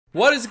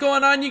What is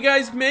going on, you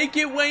guys? Make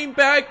It Wayne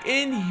back,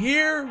 and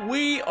here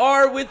we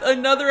are with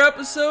another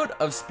episode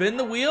of Spin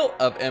the Wheel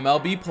of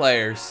MLB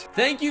Players.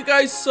 Thank you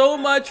guys so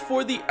much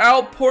for the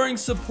outpouring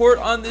support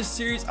on this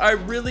series. I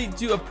really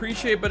do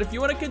appreciate it, but if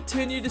you want to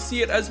continue to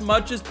see it as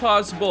much as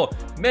possible,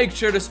 make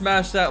sure to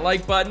smash that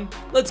like button.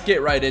 Let's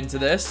get right into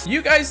this.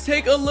 You guys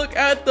take a look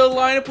at the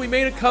lineup. We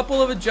made a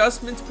couple of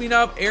adjustments. We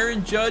now have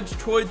Aaron Judge,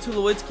 Troy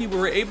Tulowitzki. We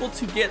were able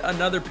to get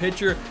another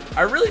pitcher.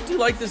 I really do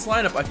like this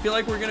lineup. I feel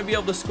like we're going to be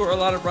able to score a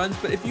lot of runs.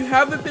 But if you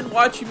haven't been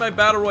watching my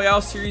Battle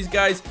Royale series,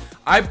 guys,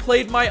 I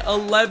played my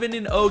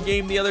 11-0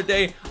 game the other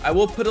day. I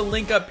will put a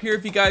link up here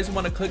if you guys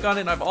want to click on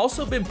it. And I've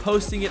also been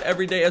posting it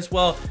every day as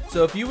well.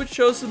 So if you would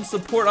show some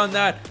support on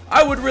that,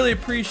 I would really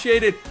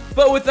appreciate it.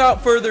 But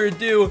without further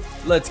ado,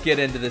 let's get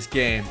into this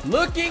game.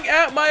 Looking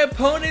at my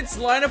opponent's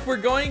lineup, we're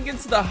going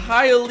against the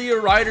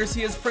Hialeah Riders.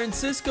 He has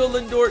Francisco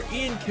Lindor,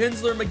 Ian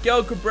Kinsler,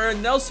 Miguel Cabrera,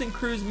 Nelson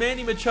Cruz,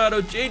 Manny Machado,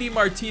 JD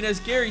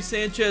Martinez, Gary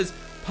Sanchez,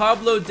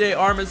 Pablo de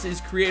Armas is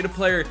creative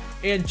player,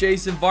 and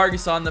Jason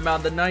Vargas on the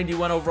mound, the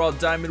 91 overall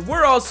diamond.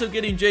 We're also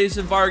getting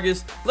Jason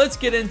Vargas. Let's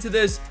get into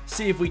this,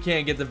 see if we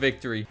can get the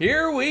victory.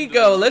 Here we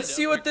go. Let's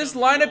see what this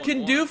lineup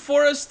can do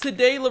for us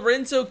today.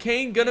 Lorenzo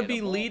Cain gonna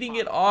be leading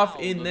it off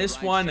in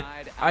this one.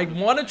 I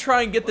want to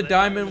try and get the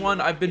diamond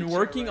one. I've been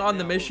working on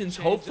the missions.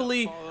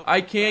 Hopefully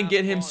I can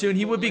get him soon.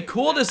 He would be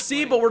cool to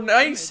see, but we're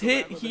nice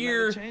hit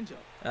here.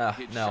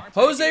 No.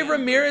 Jose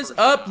Ramirez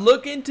up,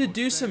 looking to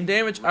do some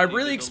damage. I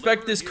really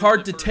expect this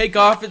card to take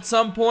off at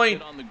some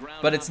point,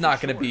 but it's not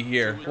going to be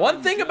here.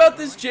 One thing about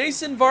this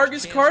Jason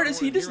Vargas card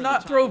is he does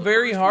not throw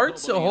very hard,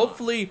 so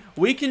hopefully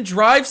we can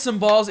drive some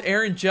balls.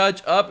 Aaron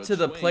Judge up to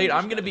the plate.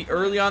 I'm going to be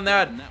early on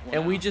that,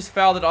 and we just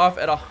fouled it off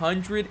at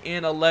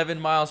 111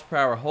 miles per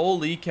hour.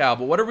 Holy cow.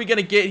 But what are we going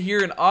to get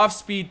here? An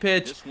off-speed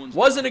pitch.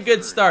 Wasn't a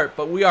good start,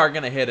 but we are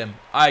going to hit him.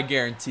 I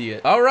guarantee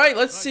it. All right,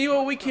 let's see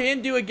what we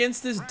can do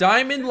against this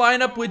diamond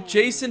lineup with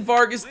Jason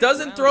Vargas.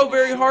 Doesn't throw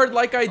very hard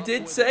like I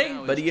did say,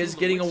 but he is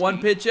getting a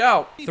one pitch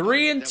out.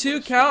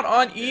 3-2 count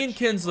on Ian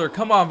Kinsler.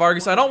 Come on,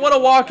 Vargas. I don't want to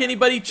walk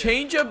anybody.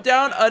 Change up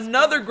down.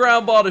 Another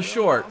ground ball to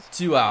short.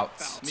 2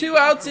 outs. 2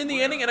 outs in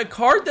the inning, and a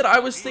card that I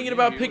was thinking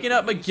about picking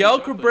up,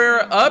 Miguel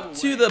Cabrera up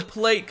to the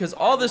plate, because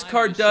all this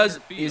card does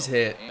is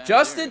hit.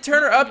 Justin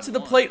Turner up to the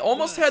plate.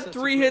 Almost had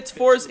 3 hits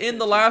for us in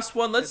the last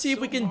one. Let's see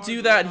if we can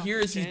do that here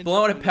as he's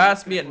blowing it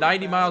past me at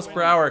 90 miles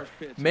per hour,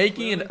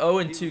 making an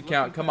 0-2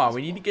 count. Come on,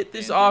 we need to get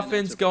this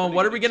offense going.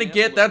 What are we going to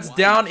get? That's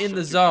down in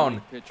the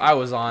zone. I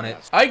was on it.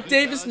 Ike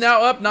Davis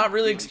now up. Not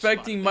really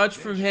expecting much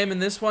from him in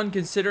this one,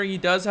 considering he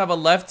does have a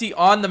lefty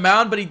on the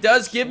mound, but he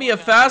does give me a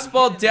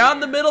fastball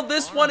down the middle.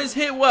 This one is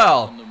hit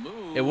well.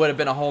 It would have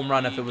been a home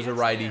run if it was a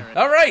righty.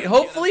 All right,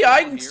 hopefully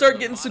I can start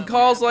getting some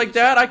calls like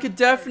that. I could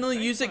definitely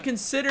use it,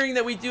 considering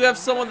that we do have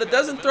someone that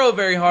doesn't throw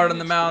very hard on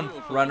the mound.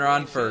 Runner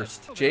on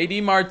first.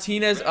 JD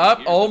Martinez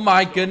up. Oh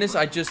my goodness,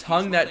 I just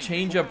hung that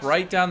changeup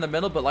right down the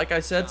middle, but like I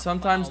said,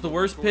 sometimes the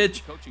worst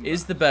pitch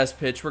is the best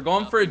pitch. We're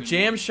going for a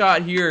jam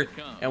shot here,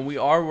 and we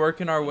are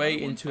working our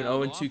way into an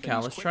 0-2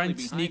 count. Let's try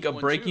and sneak a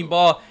breaking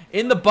ball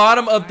in the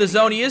bottom of the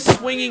zone. He is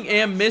swinging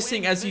and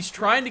missing as he's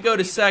trying to go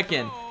to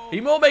second. He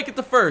will make it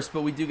the first,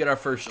 but we do get our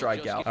first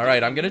strikeout. All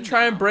right, I'm going to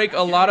try and break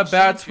a lot of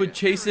bats with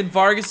Jason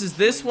Vargas, as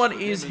this one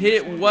is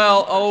hit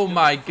well. Oh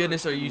my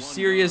goodness, are you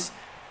serious?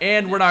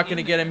 And we're not going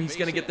to get him. He's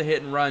going to get the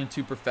hit and run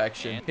to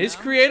perfection. His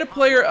creative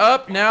player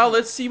up now.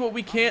 Let's see what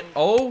we can.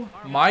 Oh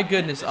my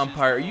goodness,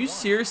 umpire. Are you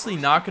seriously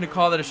not going to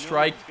call that a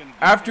strike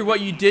after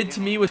what you did to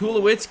me with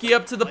Tulowitzki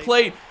up to the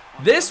plate?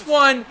 This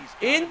one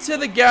into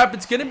the gap.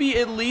 It's going to be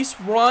at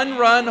least one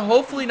run.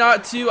 Hopefully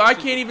not two. I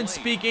can't even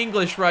speak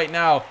English right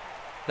now.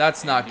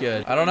 That's not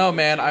good. I don't know,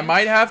 man. I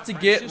might have to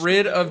get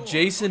rid of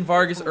Jason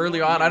Vargas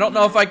early on. I don't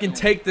know if I can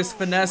take this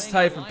finesse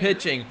type of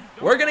pitching.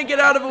 We're going to get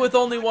out of it with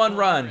only one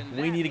run.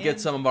 We need to get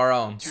some of our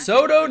own.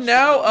 Soto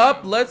now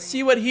up. Let's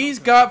see what he's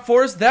got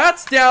for us.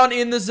 That's down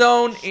in the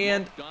zone,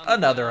 and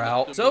another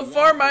out. So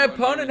far, my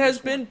opponent has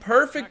been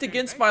perfect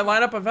against my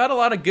lineup. I've had a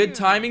lot of good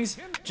timings.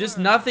 Just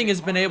nothing has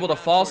been able to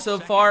fall so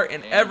far,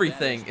 and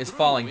everything is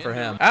falling for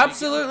him.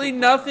 Absolutely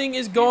nothing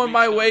is going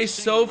my way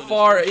so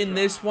far in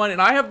this one,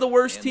 and I have the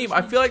worst team.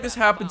 I feel like this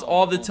happens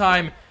all the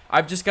time.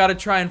 I've just got to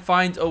try and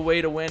find a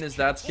way to win, as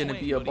that's going to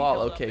be a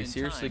ball. Okay,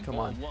 seriously, come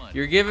on.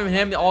 You're giving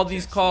him all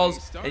these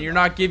calls, and you're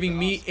not giving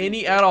me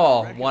any at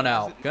all. 1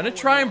 out. Going to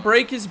try and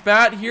break his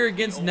bat here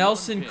against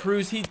Nelson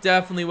Cruz. He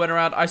definitely went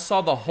around. I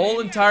saw the whole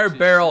entire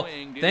barrel.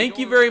 Thank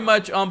you very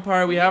much,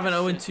 umpire. We have an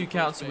 0-2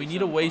 count, so we need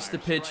to waste the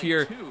pitch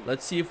here.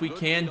 Let's see if we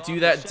can do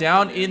that.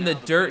 Down in the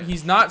dirt.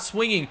 He's not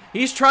swinging.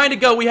 He's trying to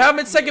go. We have him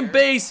at second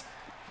base.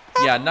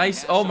 Yeah,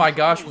 nice. Oh my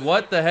gosh,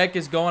 what the heck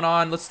is going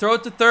on? Let's throw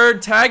it to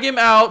third. Tag him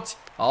out.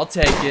 I'll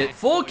take it.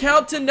 Full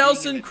count to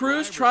Nelson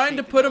Cruz, trying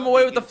to put him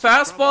away with the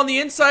fastball on the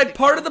inside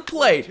part of the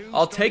plate.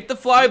 I'll take the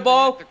fly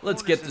ball.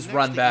 Let's get this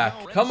run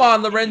back. Come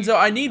on, Lorenzo.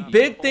 I need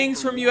big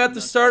things from you at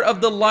the start of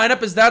the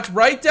lineup, as that's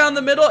right down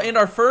the middle and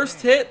our first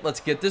hit.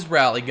 Let's get this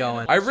rally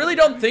going. I really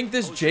don't think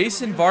this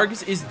Jason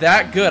Vargas is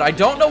that good. I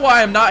don't know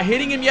why I'm not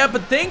hitting him yet,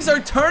 but things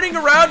are turning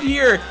around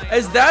here,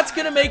 as that's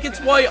going to make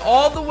its way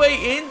all the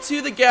way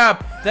into the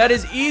gap. That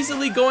is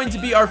easily going to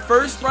be our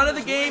first run of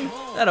the game.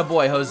 Atta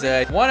boy,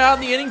 Jose. One out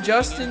in the inning.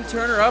 Justin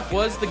Turner up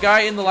was the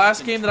guy in the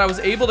last game that I was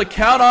able to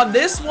count on.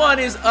 This one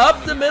is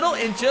up the middle,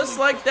 and just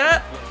like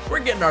that, we're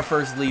getting our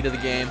first lead of the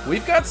game.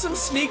 We've got some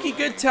sneaky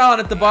good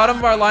talent at the bottom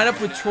of our lineup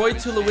with Troy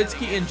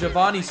Tulowitzki and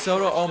Giovanni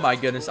Soto. Oh my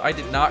goodness, I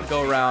did not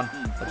go around.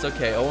 That's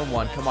okay,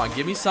 0-1. Come on,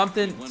 give me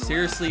something.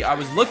 Seriously, I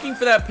was looking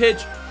for that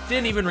pitch.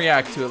 Didn't even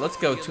react to it. Let's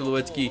go,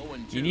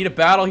 Tulowitzki. You need a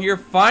battle here.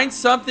 Find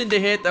something to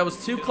hit. That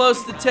was too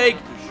close to take.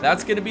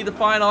 That's going to be the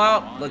final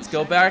out. Let's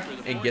go back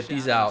and get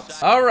these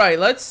outs. All right,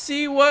 let's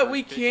see what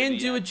we can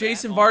do with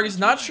Jason Vargas.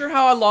 Not sure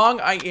how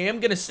long I am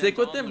going to stick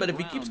with him, but if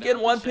he keeps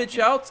getting one pitch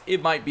outs,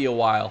 it might be a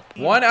while.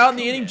 One out in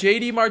the inning.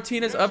 JD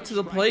Martinez up to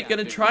the plate.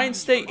 Going to try and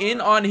stay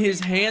in on his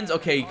hands.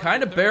 Okay, he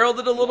kind of barreled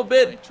it a little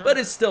bit, but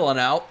it's still an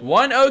out.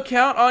 1-0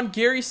 count on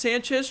Gary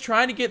Sanchez,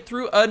 trying to get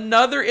through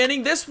another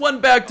inning. This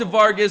one back to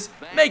Vargas,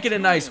 making a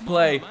nice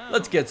play.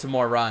 Let's get some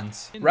more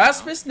runs.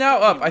 Rasmus now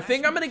up. I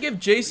think I'm going to give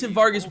Jason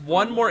Vargas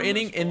one more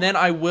inning, and then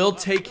I will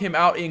take him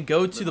out and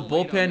go to the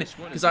bullpen,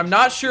 because I'm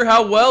not sure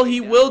how well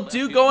he will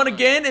do going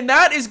again, and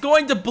that is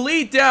going to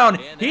bleed down.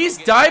 He's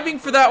diving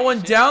for that one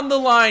down the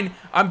line.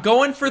 I'm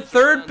going for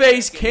third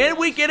base. Can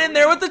we get in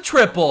there with the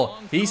triple?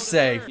 He's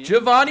safe.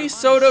 Giovanni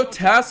Soto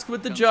tasked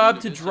with the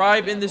job to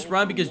drive in this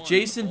run, because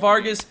Jason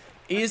Vargas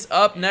is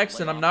up next,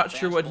 and I'm not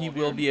sure what he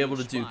will be able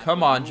to do.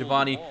 Come on,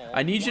 Giovanni.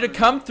 I need you to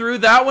come through.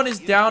 That one is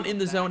down in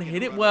the zone.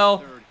 Hit it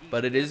well,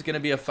 but it is going to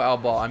be a foul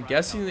ball. I'm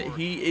guessing that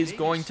he is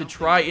going to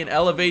try and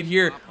elevate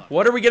here.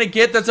 What are we going to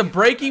get? That's a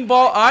breaking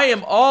ball. I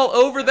am all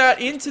over that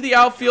into the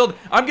outfield.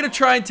 I'm going to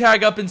try and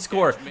tag up and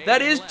score.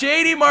 That is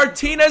JD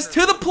Martinez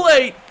to the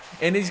plate,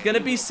 and he's going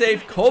to be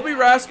safe. Colby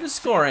Rasmus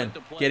scoring,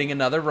 getting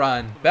another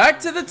run. Back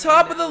to the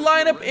top of the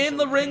lineup in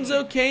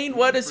Lorenzo Cain.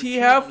 What does he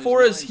have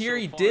for us here?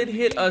 He did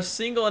hit a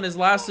single in his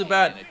last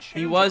at-bat.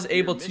 He was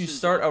able to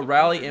start a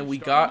rally, and we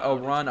got a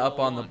run up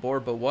on the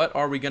board. But what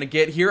are we going to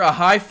get here? A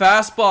high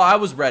fastball. I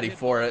was ready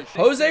for it.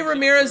 Jose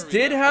Ramirez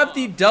did have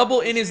the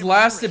double in his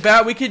last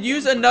at-bat. We could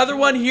use another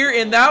one here,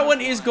 and that one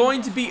is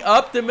going to be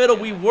up the middle.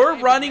 We were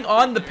running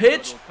on the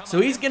pitch,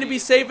 so he's going to be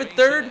safe at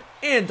third,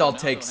 and I'll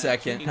take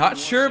second. Not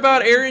sure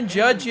about Aaron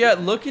Judge yet.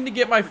 Looking to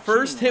get my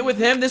first hit with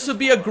him. This would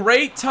be a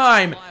great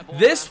time.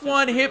 This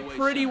one hit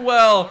pretty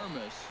well,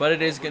 but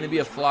it is going to be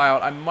a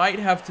flyout. I might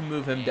have to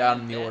move him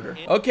down in the order.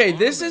 Okay,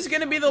 this is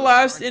going to be the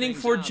last inning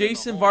for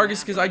Jason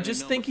Vargas, because I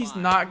just think he's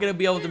not going to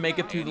be able to make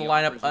it through the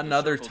lineup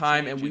another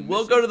time, and we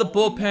will go to the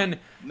bullpen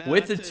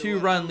with a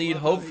 2-run lead.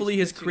 Hopefully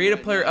his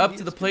creative player up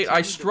to the plate.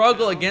 I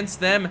struggle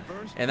against them,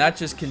 and that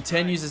just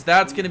continues as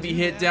that's going to be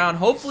hit down.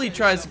 Hopefully he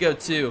tries to go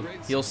 2.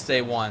 He'll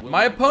stay 1.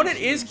 My opponent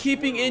is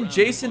keeping in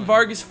Jason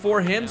Vargas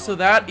for him, so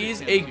that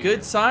is a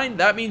good sign.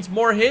 That means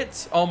more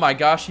hits. Oh my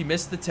gosh, he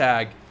missed the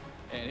tag.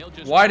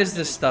 Why does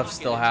this stuff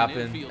still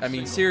happen? I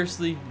mean,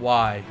 seriously,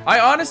 why?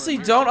 I honestly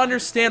don't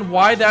understand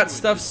why that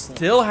stuff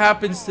still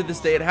happens to this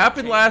day. It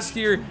happened last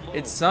year.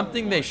 It's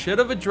something they should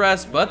have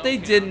addressed, but they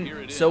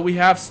didn't. So we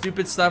have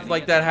stupid stuff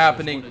like that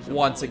happening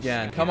once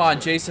again. Come on,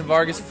 Jason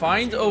Vargas.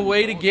 Find a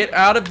way to get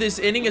out of this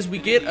inning as we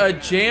get a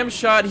jam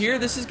shot here.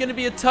 This is going to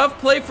be a tough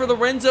play for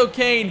Lorenzo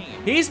Cain.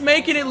 He's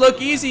making it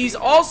look easy. He's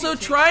also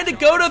trying to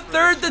go to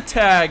third, the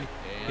tag.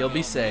 He'll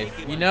be safe.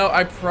 You know,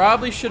 I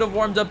probably should have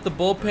warmed up the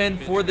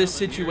bullpen for this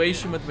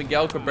situation with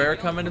Miguel Cabrera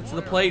coming up to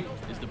the plate,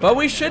 but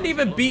we shouldn't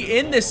even be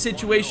in this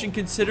situation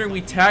considering we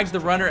tagged the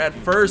runner at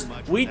first.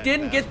 We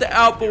didn't get the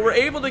out, but we're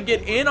able to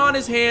get in on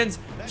his hands.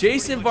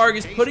 Jason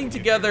Vargas putting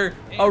together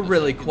a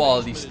really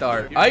quality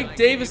start. Ike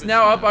Davis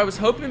now up. I was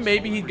hoping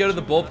maybe he'd go to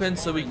the bullpen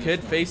so we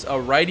could face a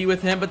righty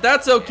with him, but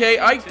that's okay.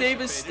 Ike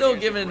Davis still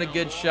giving it a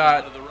good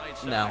shot.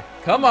 No.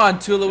 Come on,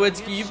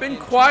 Tulowitzki. You've been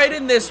quiet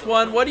in this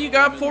one. What do you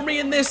got for me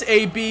in this,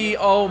 AB?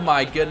 Oh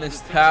my goodness,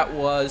 that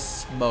was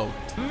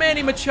smoked.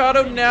 Manny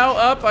Machado now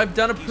up. I've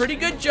done a pretty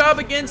good job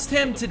against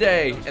him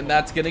today, and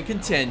that's going to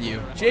continue.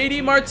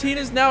 JD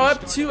Martinez now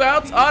up, 2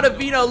 outs.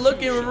 Ottavino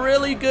looking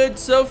really good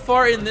so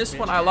far in this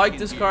one. I like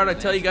this card. I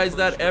tell you guys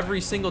that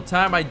every single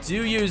time I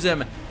do use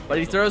him. But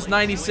he throws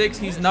 96.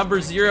 He's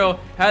number 0.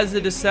 Has a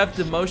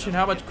deceptive motion.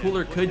 How much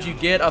cooler could you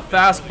get? A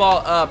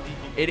fastball up.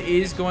 It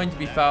is going to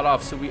be fouled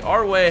off, so we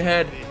are way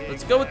ahead.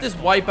 Let's go with this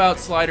wipeout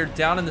slider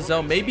down in the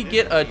zone. Maybe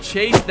get a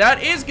chase.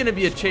 That is going to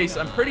be a chase.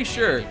 I'm pretty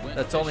sure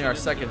that's only our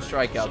second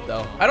strikeout,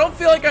 though. I don't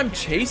feel like I'm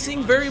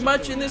chasing very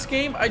much in this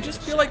game. I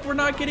just feel like we're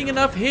not getting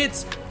enough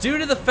hits due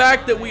to the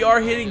fact that we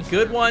are hitting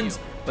good ones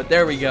But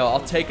there we go.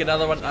 I'll take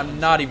another one. I'm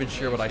not even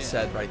sure what I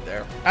said right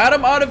there.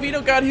 Adam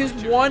Ottavino got his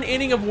 1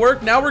 inning of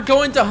work. Now we're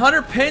going to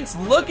Hunter Pence,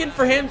 looking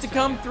for him to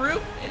come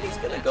through. And he's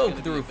going to go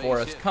through for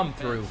us. Come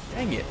through.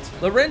 Dang it.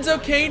 Lorenzo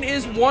Cain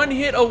is 1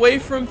 hit away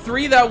from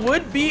 3. That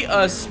would be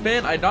a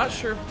spin. I'm not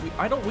sure.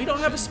 We don't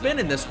have a spin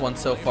in this one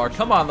so far.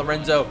 Come on,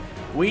 Lorenzo.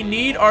 We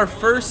need our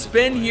first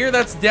spin here.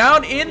 That's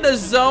down in the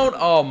zone.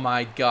 Oh,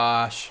 my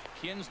gosh.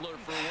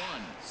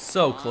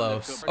 So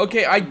close.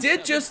 Okay, I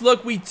did just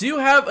look. We do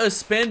have a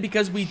spin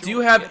because we do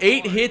have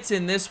 8 hits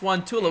in this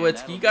one.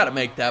 Tulowitzki, you got to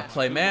make that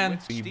play, man.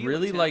 He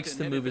really likes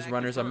to move his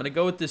runners. I'm going to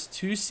go with this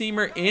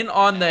 2-seamer in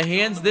on the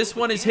hands. This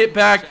one is hit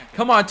back.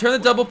 Come on, turn the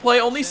double play.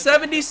 Only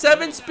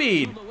 77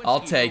 speed. I'll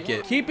take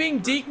it.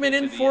 Keeping Diekman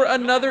in for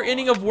another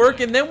inning of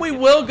work, and then we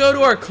will go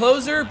to our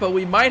closer, but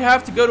we might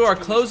have to go to our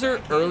closer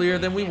earlier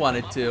than we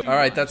wanted to. All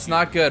right, that's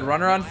not good.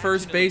 Runner on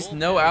first base,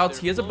 no outs.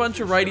 He has a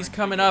bunch of righties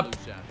coming up.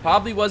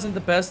 Probably wasn't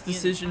the best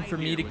decision for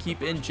me to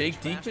keep in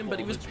Jake Diekman, but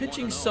he was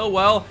pitching so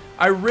well.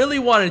 I really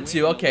wanted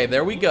to. Okay,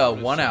 there we go.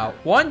 1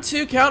 out.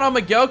 1-2 count on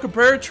Miguel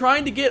Cabrera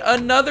trying to get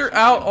another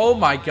out. Oh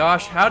my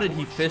gosh, how did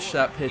he fish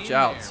that pitch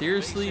out?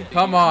 Seriously?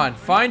 Come on.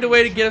 Find a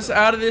way to get us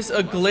out of this.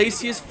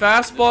 Iglesias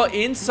fastball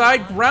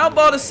inside. Ground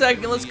ball to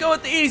second. Let's go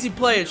with the easy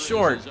play at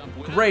short.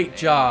 Great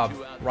job,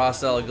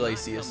 Rosell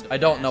Iglesias. I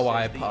don't know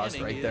why I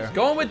paused right there.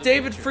 Going with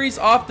David Freese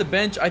off the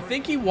bench. I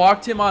think he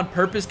walked him on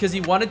purpose because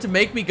he wanted to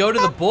make me go to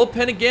the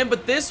bullpen again,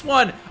 but this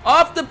one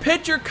off the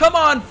pitcher. Come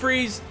on,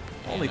 Freese.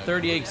 Only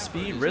 38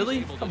 speed,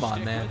 really? Come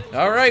on, man.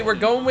 All right, we're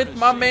going with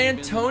my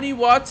man Tony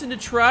Watson to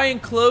try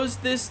and close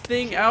this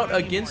thing out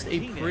against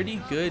a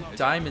pretty good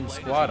Diamond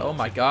squad. Oh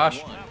my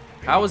gosh.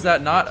 How is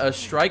that not a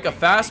strike? A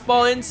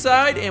fastball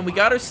inside, and we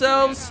got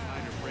ourselves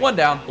 1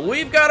 down.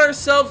 We've got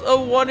ourselves a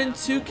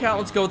 1-2 count.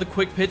 Let's go with a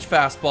quick pitch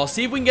fastball.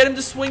 See if we can get him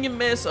to swing and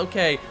miss.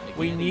 Okay,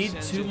 we need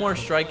 2 more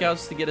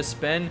strikeouts to get a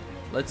spin.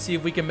 Let's see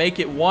if we can make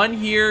it 1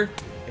 here.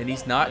 And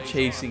he's not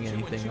chasing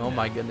anything. Oh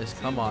my goodness,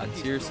 come on.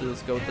 Seriously,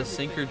 let's go with the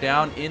sinker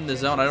down in the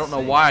zone. I don't know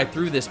why I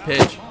threw this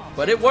pitch,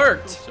 but it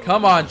worked.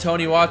 Come on,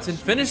 Tony Watson.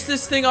 Finish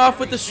this thing off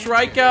with a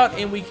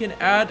strikeout, and we can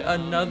add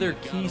another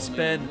key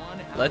spin.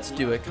 Let's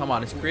do it. Come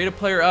on. His creative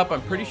player up.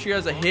 I'm pretty sure he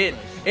has a hit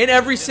in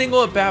every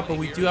single at bat, but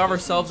we do have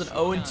ourselves an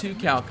 0-2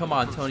 count. Come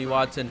on, Tony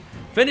Watson.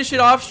 Finish it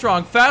off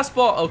strong.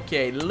 Fastball.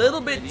 Okay, a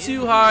little bit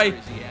too high,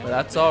 but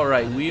that's all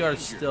right. We are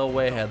still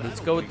way ahead.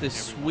 Let's go with this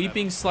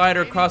sweeping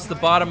slider across the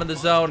bottom of the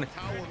zone.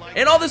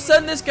 And all of a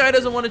sudden, this guy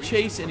doesn't want to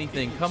chase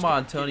anything. Come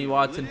on, Tony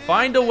Watson.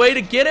 Find a way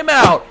to get him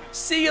out.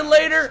 See you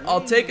later. I'll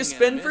take a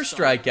spin for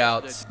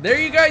strikeouts. There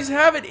you guys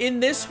have it.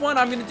 In this one,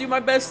 I'm going to do my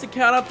best to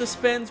count up the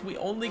spins. We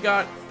only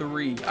got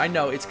 3. I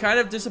know, it's kind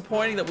of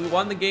disappointing that we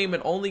won the game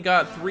and only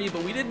got 3,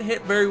 but we didn't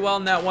hit very well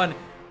in that one.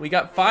 We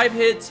got 5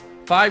 hits,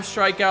 5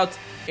 strikeouts,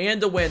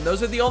 and a win.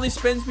 Those are the only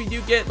spins we do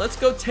get. Let's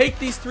go take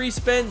these 3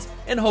 spins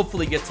and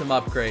hopefully get some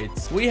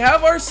upgrades. We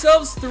have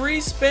ourselves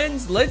 3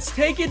 spins. Let's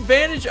take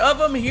advantage of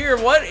them here.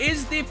 What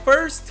is the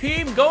first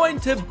team going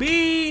to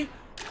be?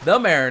 The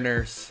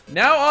Mariners.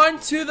 Now on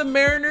to the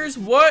Mariners.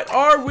 What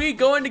are we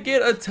going to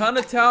get? A ton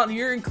of talent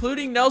here,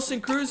 including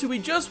Nelson Cruz, who we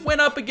just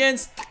went up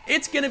against.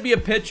 It's going to be a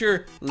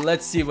pitcher.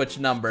 Let's see which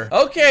number.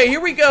 Okay,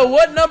 here we go.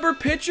 What number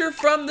pitcher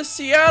from the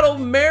Seattle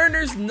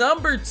Mariners?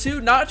 Number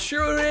 2. Not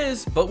sure who it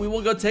is, but we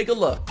will go take a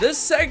look. The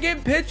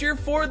second pitcher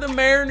for the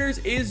Mariners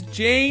is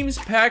James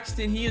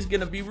Paxton. He is going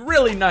to be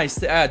really nice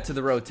to add to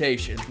the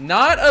rotation.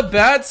 Not a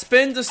bad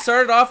spin to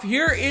start off.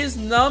 Here is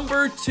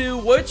number 2.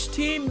 Which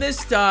team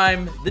this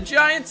time? The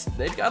Giants.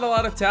 They've got a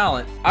lot of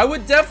talent. I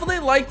would definitely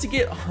like to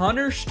get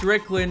Hunter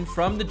Strickland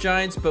from the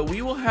Giants, but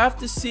we will have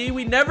to see.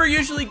 We never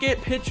usually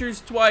get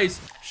pitchers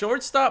twice.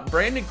 Shortstop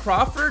Brandon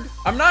Crawford.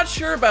 I'm not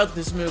sure about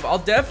this move. I'll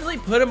definitely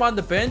put him on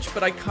the bench,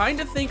 but I kind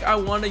of think I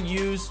want to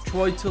use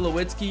Troy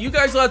Tulowitzki. You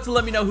guys will have to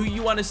let me know who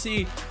you want to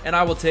see, and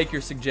I will take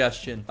your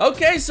suggestion.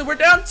 Okay, so we're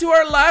down to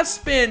our last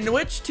spin.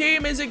 Which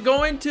team is it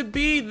going to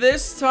be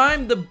this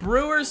time? The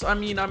Brewers? I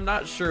mean, I'm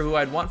not sure who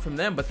I'd want from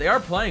them, but they are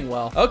playing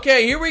well.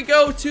 Okay, here we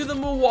go to the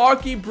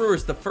Milwaukee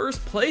Brewers, the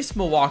first place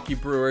Milwaukee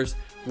Brewers.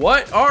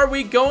 What are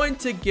we going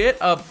to get?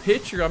 A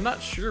pitcher. I'm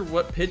not sure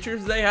what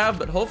pitchers they have,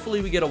 but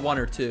hopefully we get a 1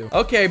 or 2.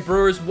 Okay,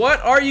 Brewers,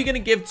 what are you going to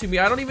give to me?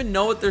 I don't even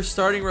know what their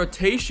starting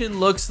rotation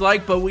looks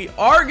like, but we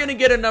are going to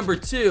get a number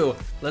 2.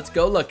 Let's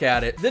go look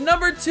at it. The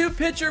number 2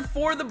 pitcher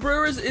for the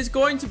Brewers is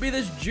going to be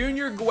this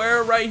Junior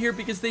Guerra right here,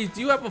 because they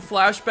do have a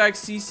flashback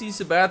CC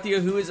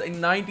Sabathia, who is a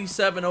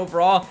 97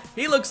 overall.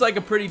 He looks like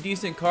a pretty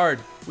decent card.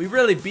 We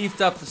really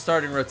beefed up the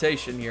starting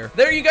rotation here.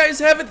 There you guys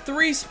have it.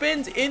 3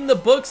 spins in the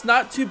books.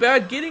 Not too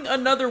bad. Getting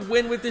another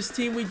win with this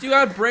team. We do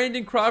have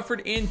Brandon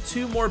Crawford and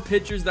 2 more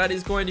pitchers. That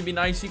is going to be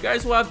nice. You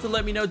guys will have to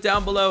let me know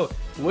down below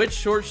which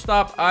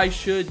shortstop I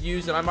should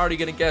use, and I'm already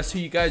going to guess who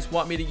you guys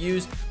want me to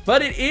use,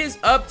 but it is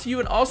up to you.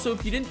 And also,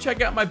 if you didn't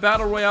check out my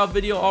Battle Royale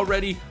video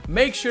already,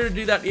 make sure to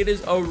do that. It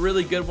is a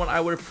really good one.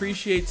 I would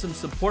appreciate some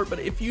support, but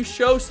if you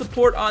show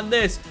support on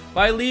this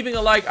by leaving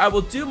a like, I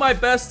will do my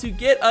best to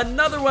get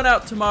another one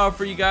out tomorrow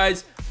for you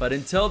guys. But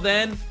until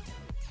then,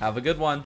 have a good one.